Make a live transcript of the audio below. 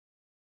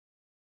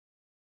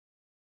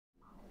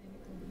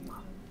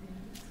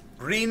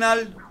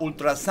Renal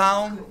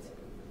ultrasound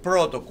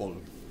protocol.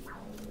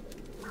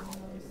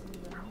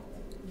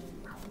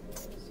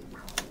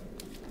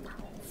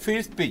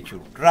 First picture,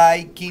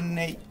 right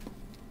kidney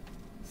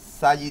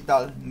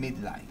sagittal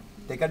midline.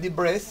 Take a deep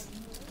breath.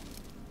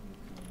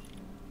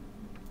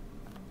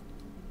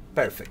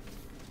 Perfect.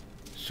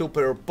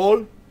 Superior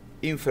pole,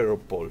 inferior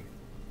pole.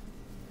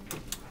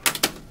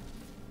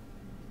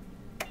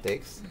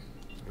 Text,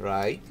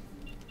 right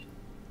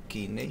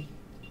kidney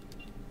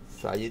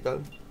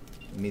sagittal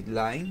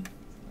midline.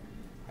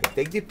 I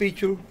take the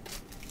picture.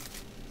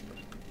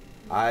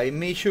 I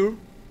measure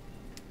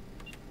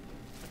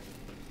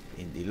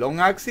in the long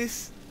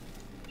axis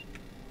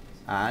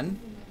and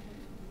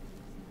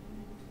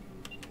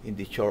in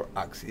the short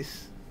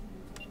axis.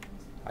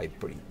 I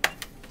print.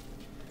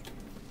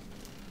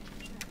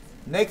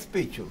 Next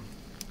picture,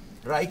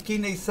 right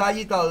kidney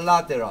sagittal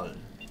lateral,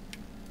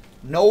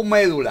 no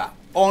medulla,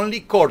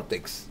 only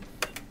cortex.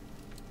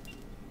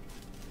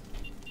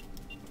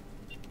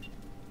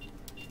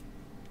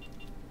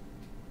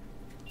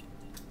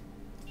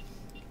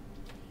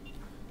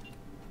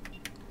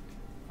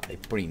 I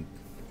print.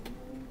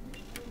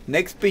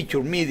 Next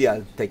picture,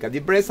 medial, take a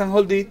deep breath and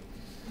hold it.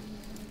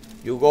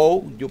 You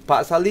go, you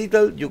pass a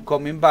little, you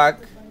coming back,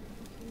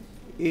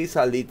 is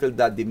a little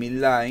that the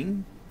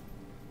midline.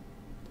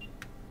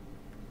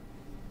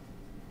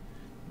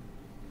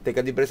 Take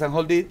a deep breath and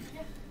hold it.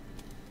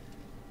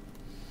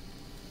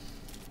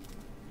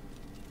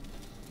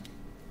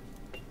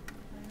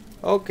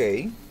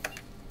 Okay.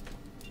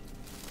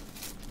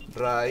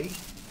 Right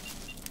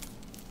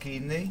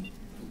kidney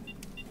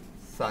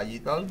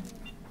sagittal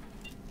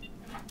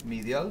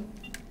medial.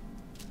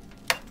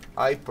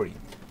 I print.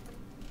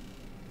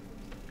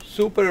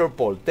 Superior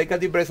pole. Take a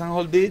deep breath and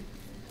hold it.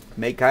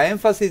 Make an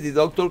emphasis. The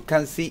doctor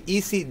can see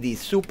easy the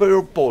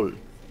superior pole.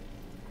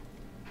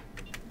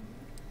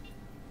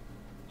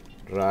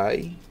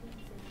 Right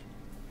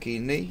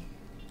kidney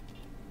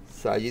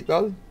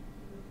sagittal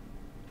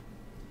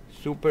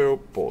superior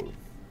pole.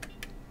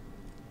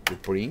 To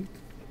print.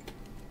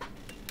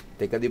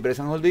 Take a deep breath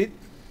and hold it.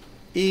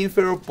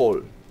 Inferior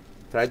pole.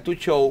 Try to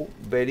show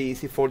very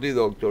easy for the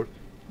doctor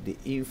the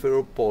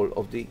inferior pole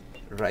of the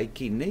right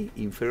kidney.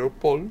 Inferior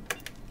pole.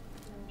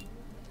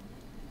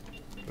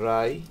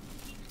 Right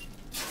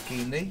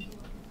kidney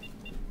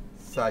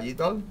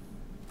sagittal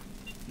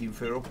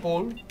inferior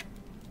pole.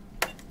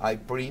 I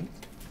print.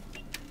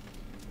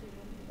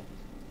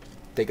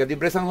 Take a deep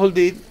breath and hold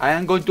it. I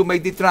am going to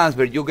make the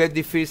transfer. You get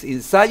the first in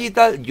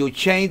sagittal, you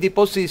change the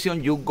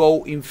position, you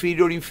go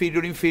inferior,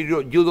 inferior,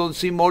 inferior. You don't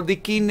see more the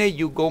kidney,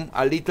 you go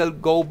a little,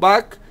 go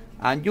back,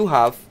 and you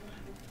have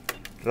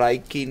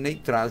right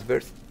kidney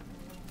transverse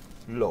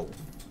low.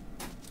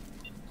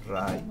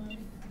 Right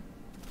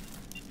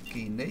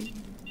kidney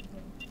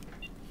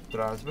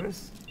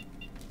transverse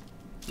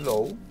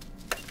low.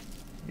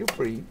 You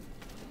print.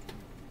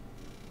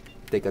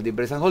 Take a deep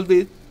breath and hold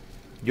it.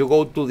 You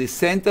go to the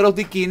center of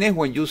the kidney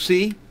when you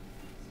see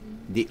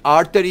the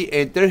artery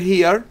enter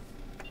here.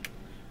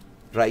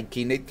 Right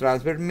kidney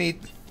transverse mid.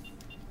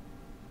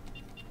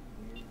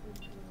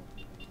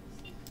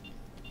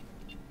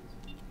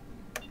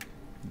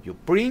 You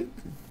print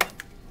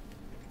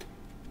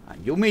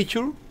and you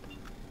measure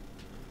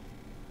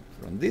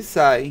from this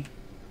side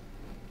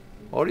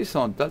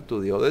horizontal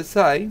to the other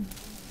side,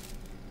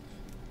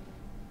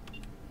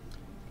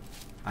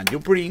 and you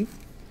print.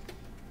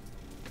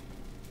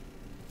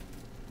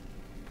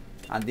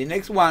 And the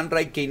next one,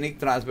 right kidney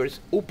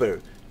transverse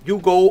upper. You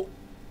go,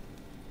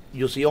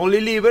 you see only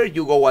liver,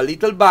 you go a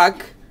little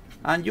back,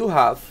 and you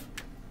have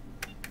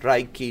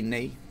right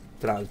kidney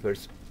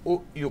transverse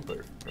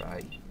upper.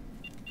 Right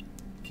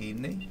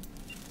kidney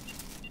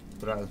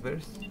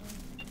transverse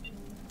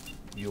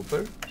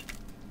upper,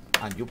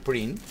 and you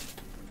print.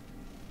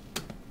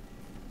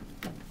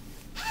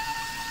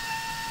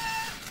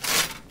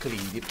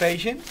 Clean the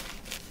patient.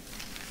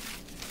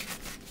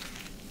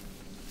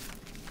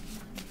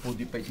 Put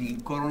the patient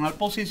in coronal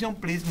position,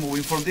 please,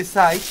 moving from the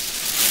side.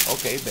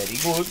 Okay, very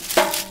good.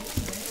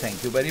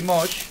 Thank you very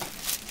much.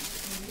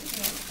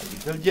 A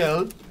little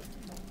gel.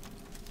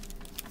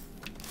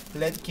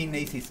 Left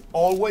kidney is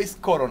always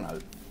coronal.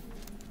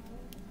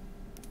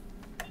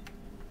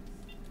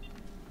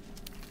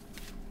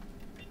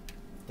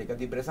 Take a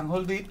deep breath and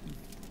hold it.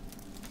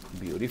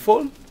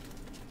 Beautiful.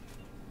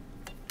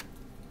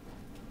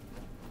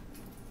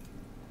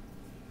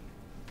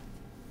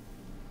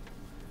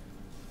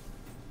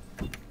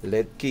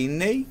 Left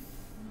kidney,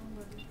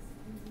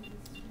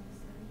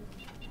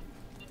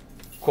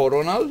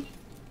 coronal,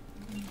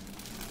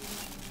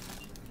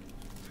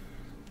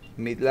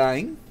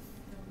 midline.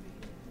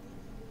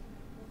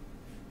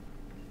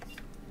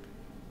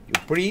 You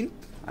print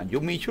and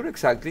you measure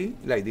exactly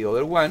like the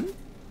other one.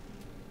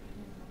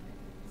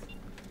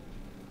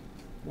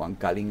 One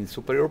calling in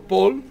superior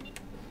pole,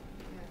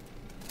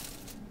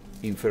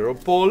 inferior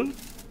pole,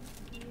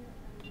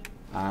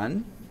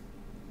 and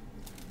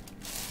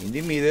in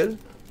the middle.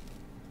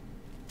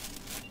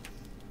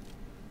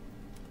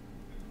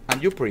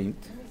 And you print.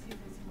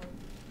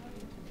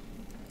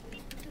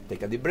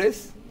 Take a deep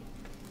breath.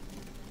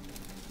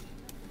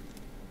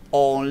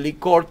 Only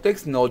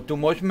cortex, not too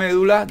much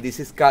medulla. This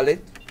is called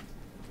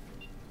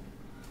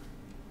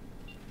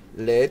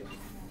left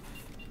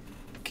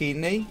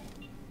kidney,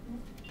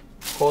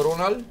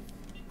 coronal,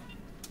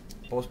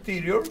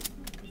 posterior.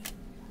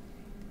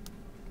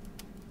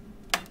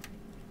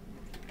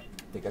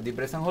 Take a deep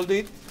breath and hold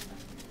it.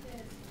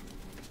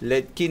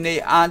 Left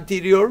kidney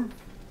anterior,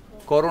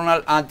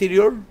 coronal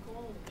anterior.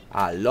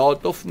 A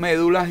lot of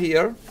medulla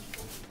here.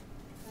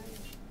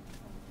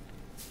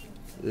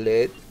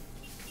 Left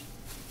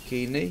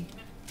kidney,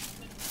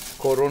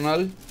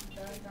 coronal,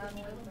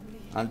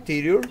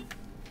 anterior.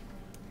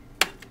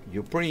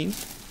 You print.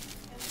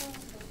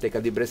 Take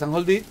a deep breath and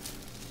hold it.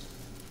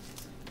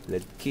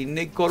 Left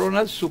kidney,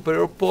 coronal,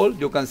 superior pole.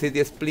 You can see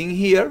the spleen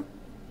here.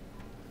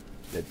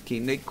 Left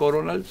kidney,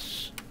 coronal,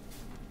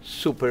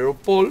 superior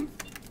pole.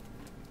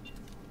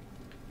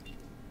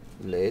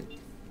 Left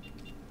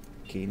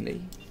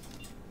kidney,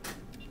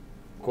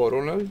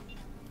 coronal,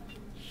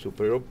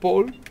 superior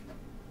pole.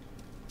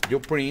 You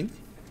print.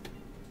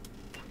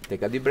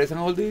 Take a deep breath and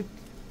hold it.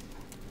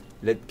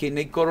 Left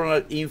kidney,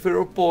 coronal,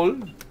 inferior pole.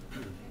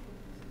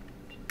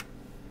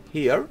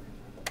 Here.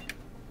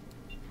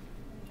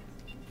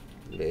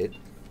 Left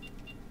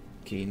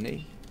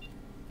kidney,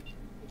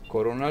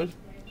 coronal,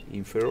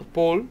 inferior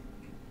pole.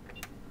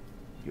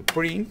 You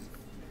print.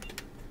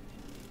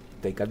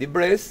 Take a deep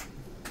breath.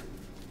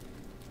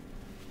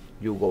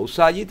 You go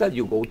sagittal,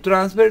 you go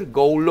transverse,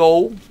 go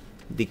low.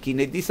 The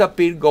kidney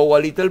disappear, go a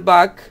little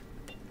back.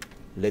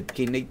 Let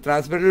kidney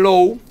transverse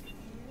low.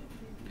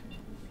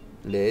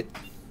 Let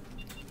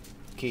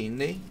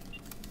kidney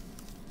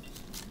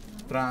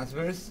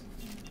transverse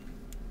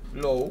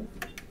low.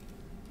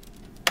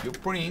 You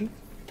print.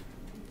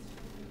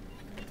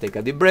 Take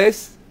a deep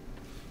breath.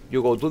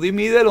 You go to the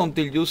middle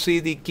until you see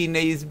the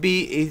kidney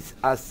is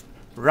as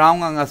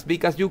round and as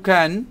big as you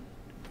can,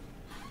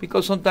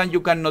 because sometimes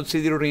you cannot see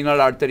the renal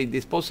artery in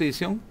this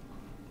position.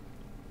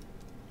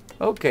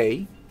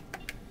 Okay.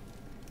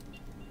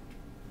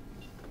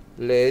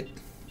 Let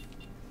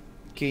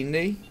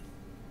kidney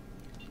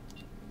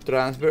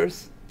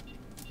transverse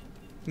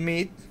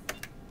mid.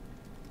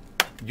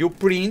 You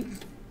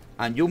print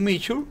and you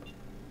measure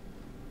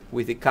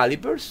with the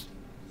calipers.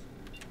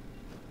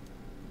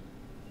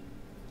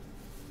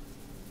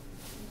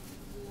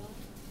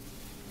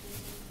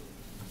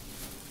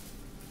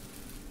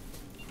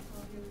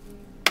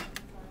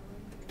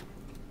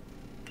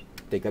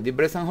 Take a deep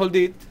breath and hold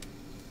it.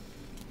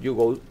 You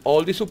go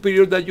all the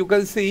superior that you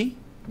can see.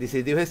 This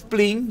is the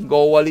spleen.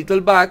 Go a little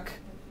back.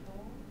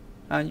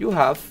 And you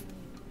have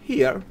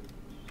here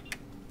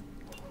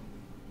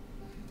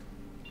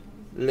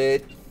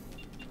left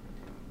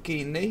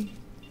kidney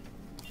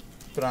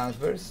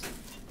transverse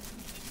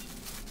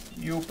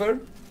upper.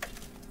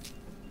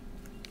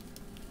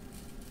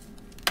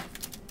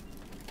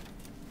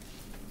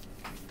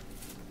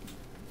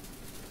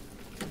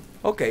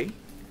 Okay,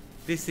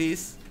 this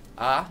is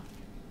a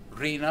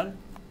renal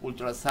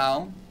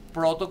ultrasound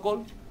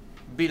protocol,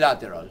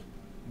 bilateral,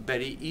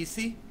 very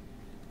easy,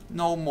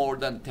 no more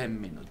than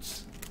 10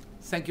 minutes.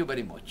 Thank you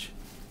very much.